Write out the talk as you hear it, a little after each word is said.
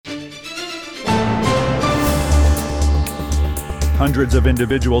Hundreds of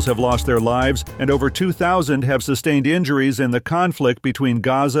individuals have lost their lives, and over 2,000 have sustained injuries in the conflict between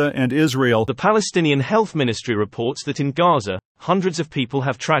Gaza and Israel. The Palestinian Health Ministry reports that in Gaza, hundreds of people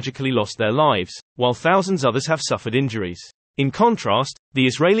have tragically lost their lives, while thousands others have suffered injuries. In contrast, the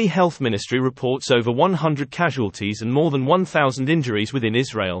Israeli Health Ministry reports over 100 casualties and more than 1,000 injuries within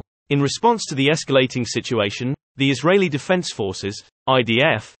Israel. In response to the escalating situation, the Israeli Defense Forces,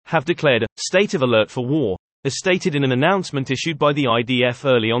 IDF, have declared a state of alert for war, as stated in an announcement issued by the IDF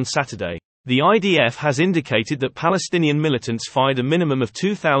early on Saturday. The IDF has indicated that Palestinian militants fired a minimum of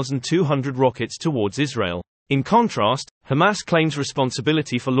 2,200 rockets towards Israel. In contrast, Hamas claims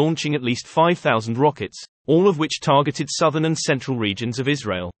responsibility for launching at least 5,000 rockets, all of which targeted southern and central regions of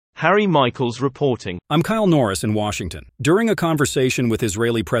Israel. Harry Michaels reporting. I'm Kyle Norris in Washington. During a conversation with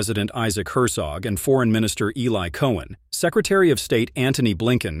Israeli President Isaac Herzog and Foreign Minister Eli Cohen, Secretary of State Antony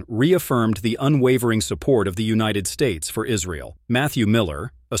Blinken reaffirmed the unwavering support of the United States for Israel. Matthew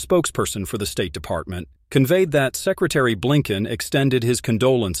Miller, a spokesperson for the State Department, conveyed that Secretary Blinken extended his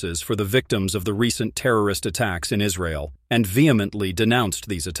condolences for the victims of the recent terrorist attacks in Israel and vehemently denounced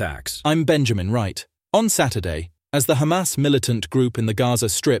these attacks. I'm Benjamin Wright. On Saturday, as the Hamas militant group in the Gaza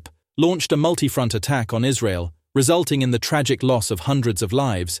Strip launched a multi-front attack on Israel, resulting in the tragic loss of hundreds of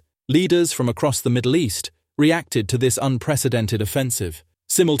lives, leaders from across the Middle East reacted to this unprecedented offensive.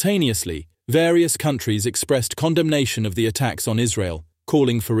 Simultaneously, various countries expressed condemnation of the attacks on Israel,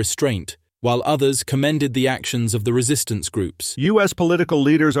 calling for restraint, while others commended the actions of the resistance groups. U.S. political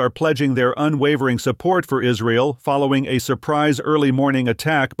leaders are pledging their unwavering support for Israel following a surprise early morning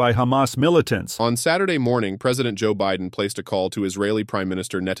attack by Hamas militants. On Saturday morning, President Joe Biden placed a call to Israeli Prime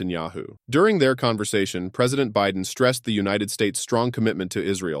Minister Netanyahu. During their conversation, President Biden stressed the United States' strong commitment to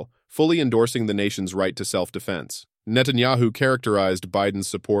Israel, fully endorsing the nation's right to self-defense. Netanyahu characterized Biden's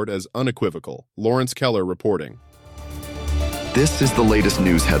support as unequivocal. Lawrence Keller reporting. This is the latest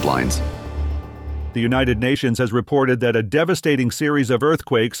news headlines. The United Nations has reported that a devastating series of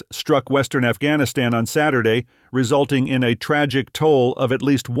earthquakes struck western Afghanistan on Saturday, resulting in a tragic toll of at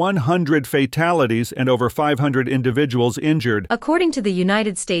least 100 fatalities and over 500 individuals injured. According to the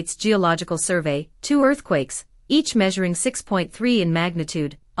United States Geological Survey, 2 earthquakes, each measuring 6.3 in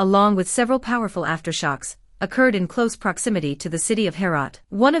magnitude, along with several powerful aftershocks, occurred in close proximity to the city of Herat.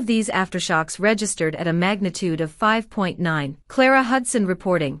 One of these aftershocks registered at a magnitude of 5.9. Clara Hudson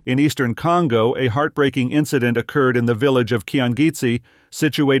reporting. In eastern Congo, a heartbreaking incident occurred in the village of Kiangitsi,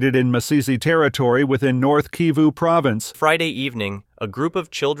 situated in Masisi territory within North Kivu province. Friday evening, a group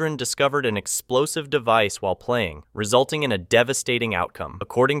of children discovered an explosive device while playing, resulting in a devastating outcome.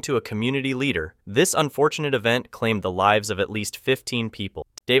 According to a community leader, this unfortunate event claimed the lives of at least 15 people.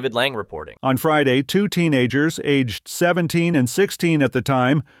 David Lang reporting. On Friday, 2 teenagers, aged 17 and 16 at the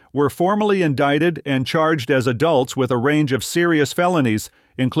time, were formally indicted and charged as adults with a range of serious felonies,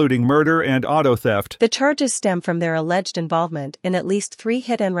 including murder and auto theft. The charges stem from their alleged involvement in at least 3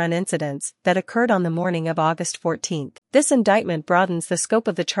 hit-and-run incidents that occurred on the morning of August 14th. This indictment broadens the scope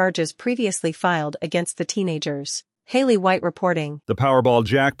of the charges previously filed against the teenagers. Haley White reporting. The Powerball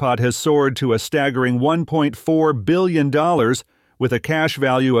jackpot has soared to a staggering $1.4 billion, with a cash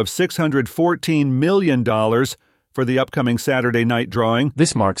value of $614 million for the upcoming Saturday night drawing.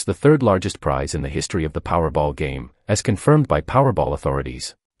 This marks the 3rd largest prize in the history of the Powerball game, as confirmed by Powerball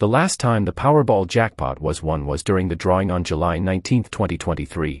authorities. The last time the Powerball jackpot was won was during the drawing on July 19,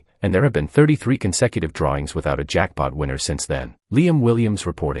 2023, and there have been 33 consecutive drawings without a jackpot winner since then. Liam Williams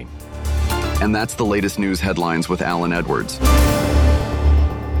reporting. And that's the latest news headlines with Alan Edwards.